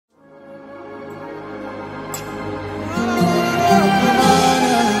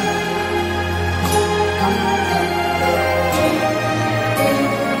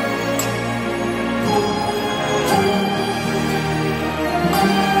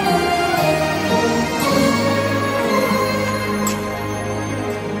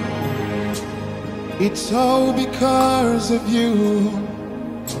It's all because of you.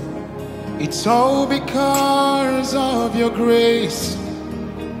 It's all because of your grace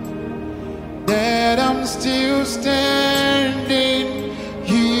that I'm still standing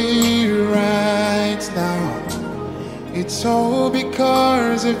here right now. It's all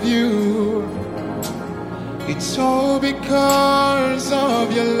because of you. It's all because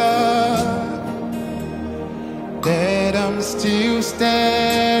of your love that I'm still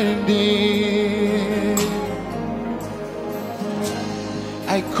standing.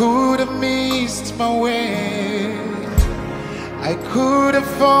 I could have missed my way. I could have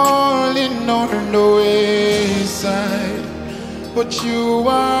fallen on the wayside, but you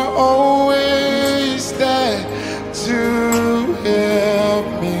are always there to help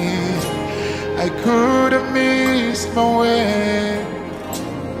me. I could have missed my way.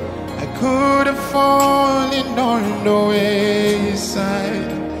 I could have fallen on the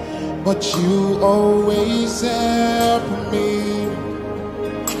wayside, but you always help me.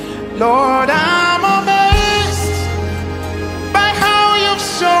 Lord, I'm amazed by how you've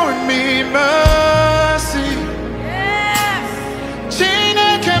shown me mercy. Yes.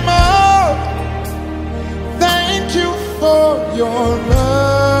 Thank you for your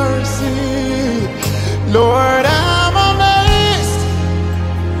mercy. Lord, I'm amazed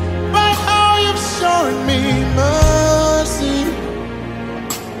by how you've shown me mercy.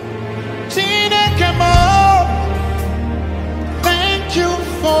 Thank you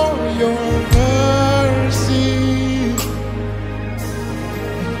for your mercy.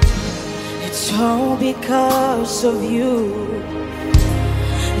 It's all because of you.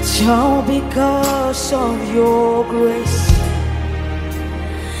 It's all because of your grace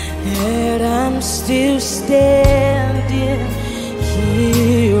that I'm still standing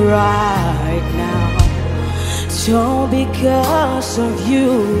here right now. It's all because of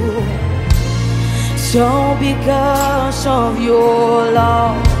you. It's all because of your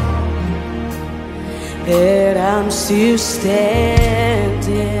love that I'm still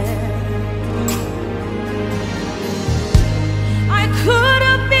standing. I could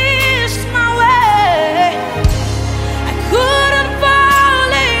have missed my way. I could have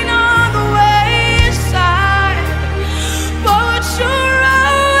fallen on the wayside, but you're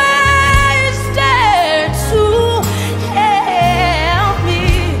always there to help me.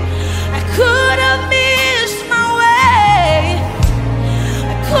 I could have missed my way.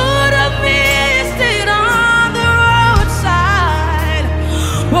 I could have missed it on the roadside,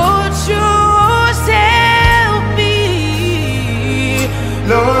 but you always help me.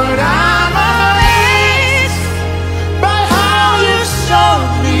 Lord, I'm amazed by how you showed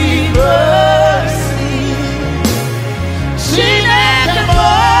me mercy.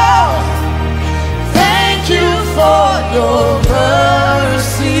 Thank you for your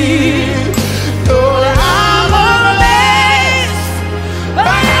mercy. Lord, I'm amazed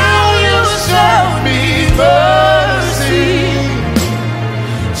by how you showed me mercy.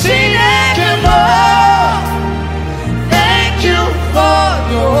 Thank you for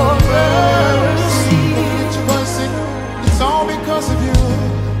your mercy. It's all because of you.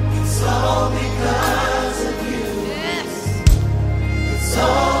 It's all because of you. Yes. It's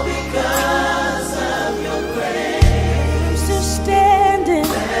all because of your grace I'm still standing.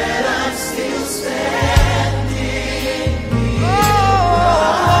 that I'm still standing.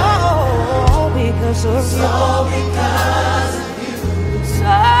 Oh, because of It's you. all because of you. It's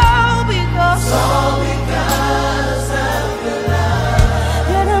all because It's all because of your love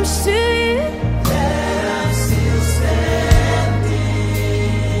that I'm still. that I'm still standing.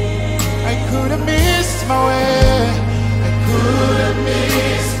 I could have missed my way. I could have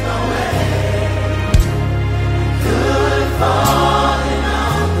missed my way. Could have fallen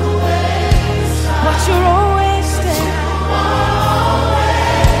on the wayside, But you're always there.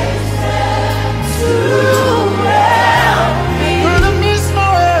 always there to To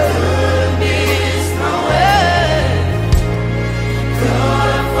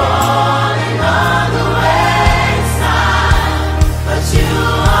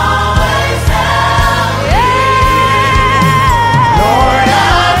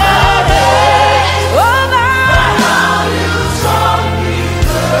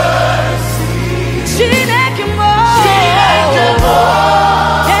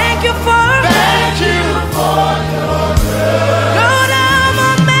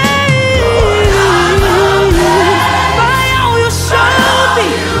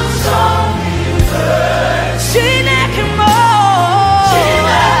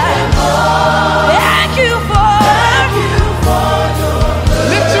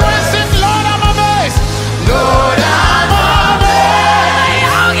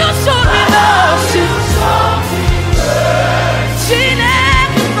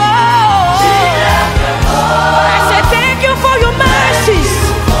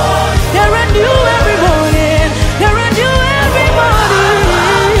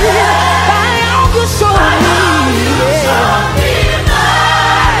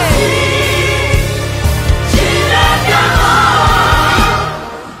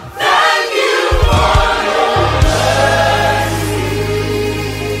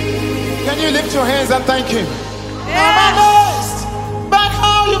thank him. I'm amazed by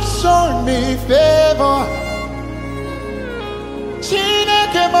how you've shown me favor.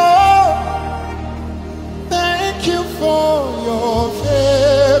 Thank you for your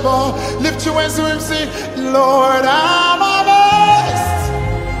favor. Lift your hands to him, say, Lord, I'm amazed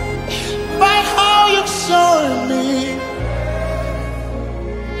by how you've shown me.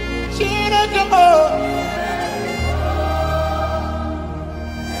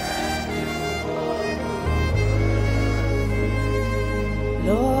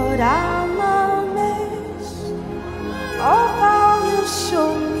 Lord, I'm amazed of how you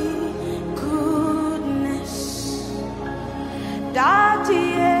show me goodness. Daddy,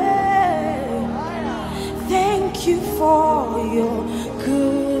 thank you for your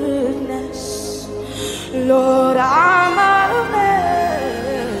goodness. Lord, I'm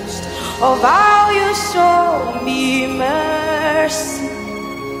amazed of how you show me mercy.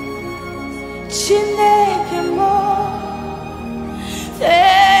 Chineke mo,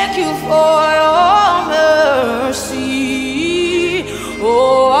 thank you for your mercy.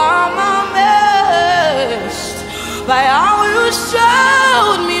 Oh, I'm amazed by how you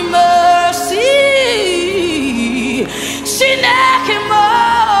showed me mercy. Chineke mo,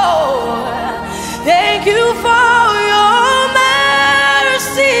 thank you for your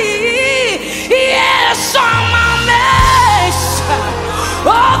mercy. Yes, I'm amazed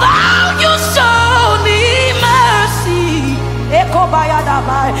of how you showed me mercy.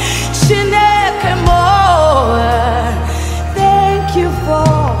 Thank you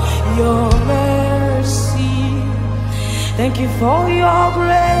for your mercy. Thank you for your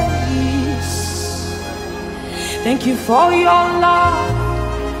grace. Thank you for your love.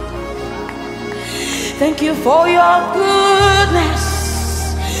 Thank you for your goodness.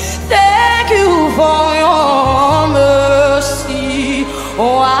 Thank you for your mercy.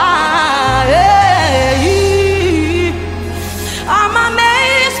 Oh, I'm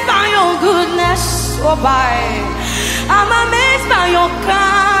amazed by your goodness. Oh, I'm amazed by your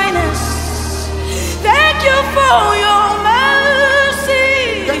kindness. Thank you for your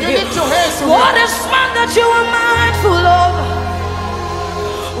mercy. Can you lift your hands to What him? is man that you are mindful of?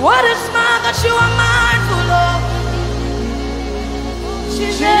 What is man that you are mindful of?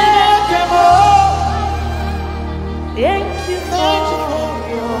 Thank you for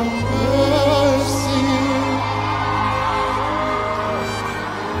your mercy.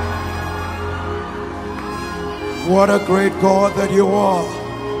 What a great God that you are.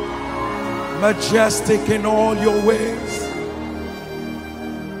 Majestic in all your ways.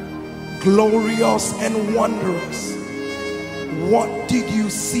 Glorious and wondrous. What did you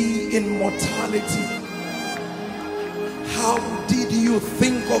see in mortality? How did you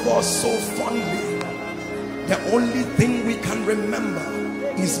think of us so fondly? The only thing we can remember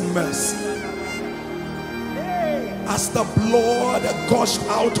is mercy. As the blood gushed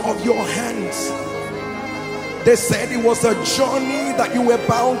out of your hands, they said it was a journey that you were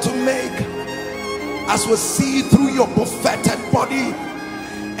bound to make. As we see through your buffeted body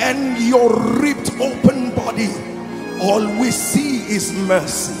and your ripped open body, all we see is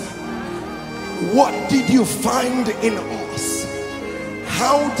mercy. What did you find in us?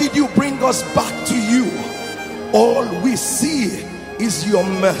 How did you bring us back to you? All we see is your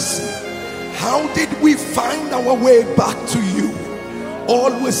mercy. How did we find our way back to you?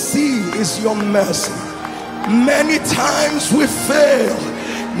 All we see is your mercy. Many times we fail.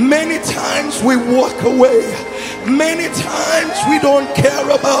 Many times we walk away. Many times we don't care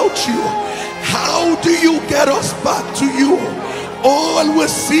about you. How do you get us back to you? All we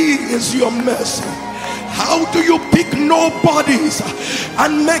see is your mercy. How do you pick nobodies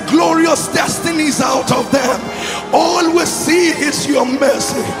and make glorious destinies out of them? All we see is your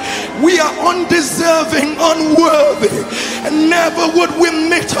mercy. We are undeserving, unworthy, and never would we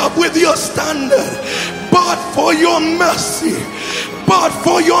meet up with your standard. But for your mercy, but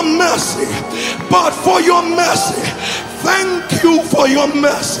for your mercy, but for your mercy. Thank you for your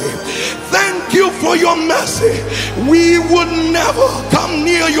mercy. Thank you for your mercy. We would never come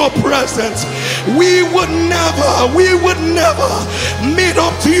near your presence. We would never meet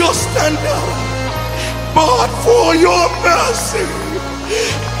up to your standard. But for your mercy,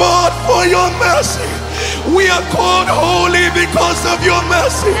 but for your mercy, we are called holy because of your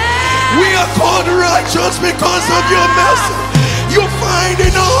mercy. We are called righteous because of your mercy. You find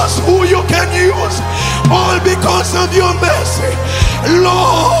in us who you can use, all because of your mercy.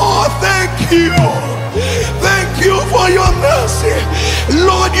 Lord, thank you. Thank you for your mercy.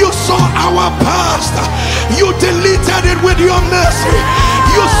 Lord, you saw our past. You deleted it with your mercy.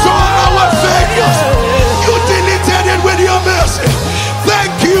 You saw our failures. You deleted it with your mercy.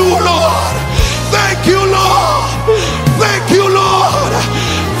 Thank you, Lord. Thank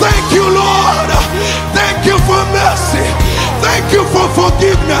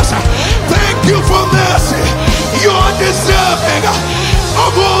Jesus. Thank you for mercy. You're deserving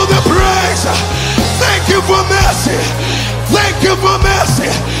of all the praise. Thank you for mercy. Thank you for mercy.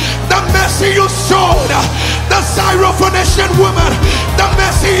 The mercy you showed the Syrophoenician woman, the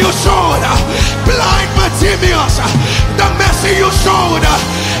mercy you showed blind Bartimaeus, the mercy you showed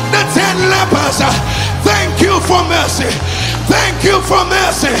the 10 lepers. Thank you for mercy. Thank you for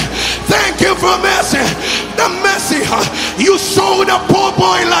mercy. Thank you for mercy. The mercy you showed a poor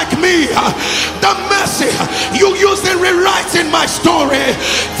boy like me. The mercy you used in rewriting my story.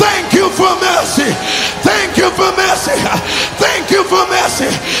 Thank you for mercy. Thank you for mercy. Thank you for mercy.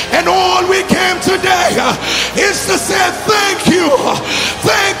 And all we came today is to say thank you.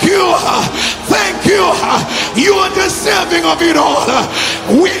 Thank you. Thank you. You are deserving of it all.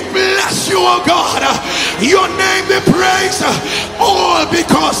 We bless you, oh God. Your name be praised. All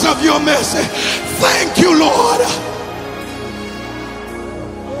because of your mercy. Thank you, Lord.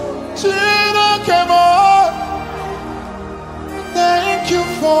 Thank you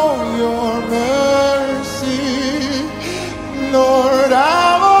for your mercy, Lord.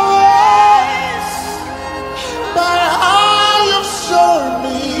 I'm amazed by how you've shown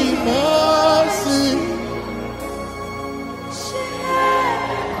me mercy.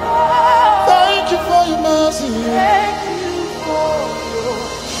 Thank you for your mercy.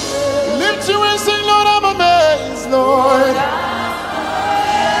 Lift you and sing, Lord, I'm amazed, Lord.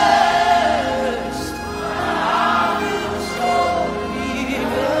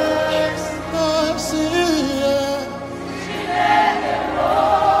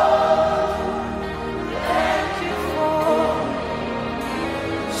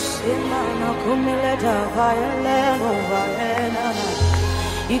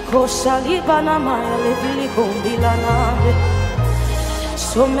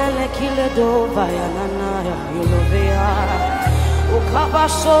 Somele kile do vaya nana ya yulovea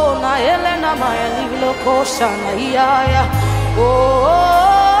ukabaso na elena maya livlo kosa na iya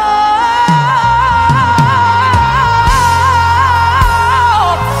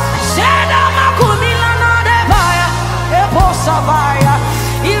Seda makumila na de vaya eposa vaya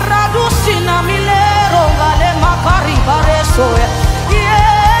iradusi na milero vale makari bareso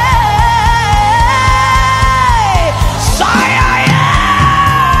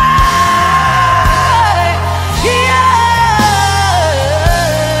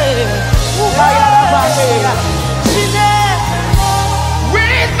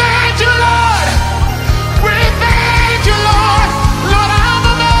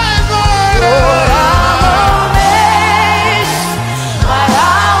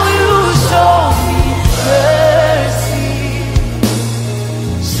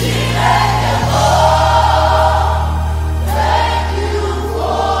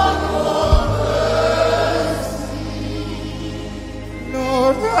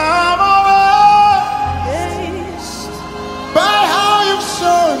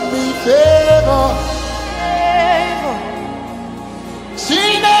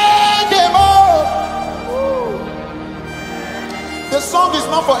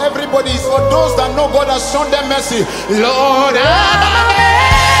For everybody, it's for those that know God has shown them mercy. Lord, I'm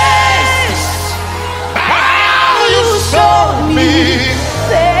amazed how you showed me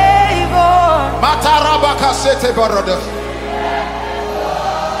favor.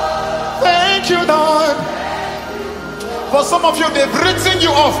 Thank you, Lord. For some of you, they've written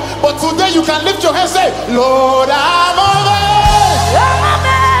you off, but today you can lift your hands and say, Lord, I'm amazed. I'm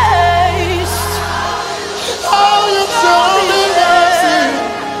amazed how you showed me mercy.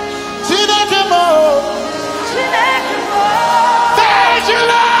 Thank you,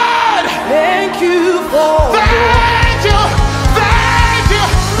 Lord. Thank you for thank you,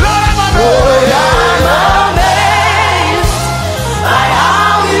 Lord. I'm amazed by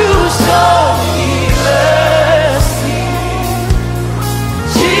how you show me mercy.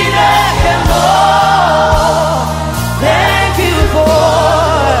 Thank you for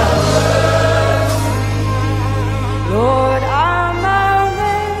Lord. I'm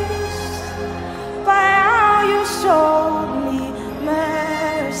amazed by how you show me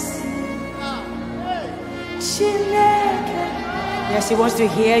mercy. Yes, he wants to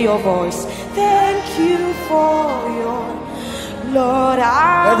hear your voice. Thank you for your Lord.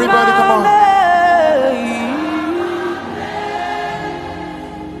 I'm everybody, come on.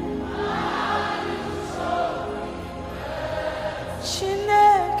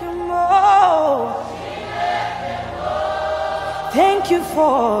 Thank you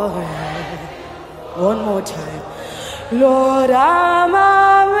for one more time, Lord. I'm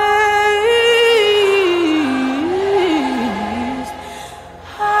amazed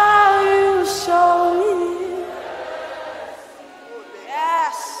how you show me.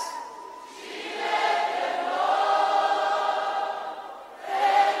 Yes.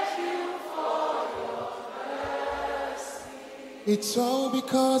 It's all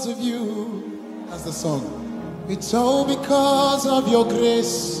because of you. That's the song. It's all because of your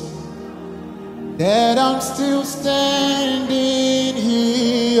grace that I'm still standing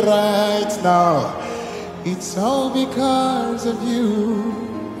here right now. It's all because of you.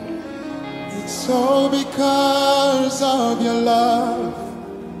 It's all because of your love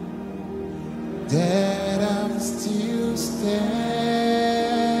that I'm still standing.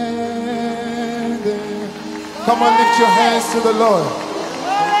 Come on, lift your hands to the Lord.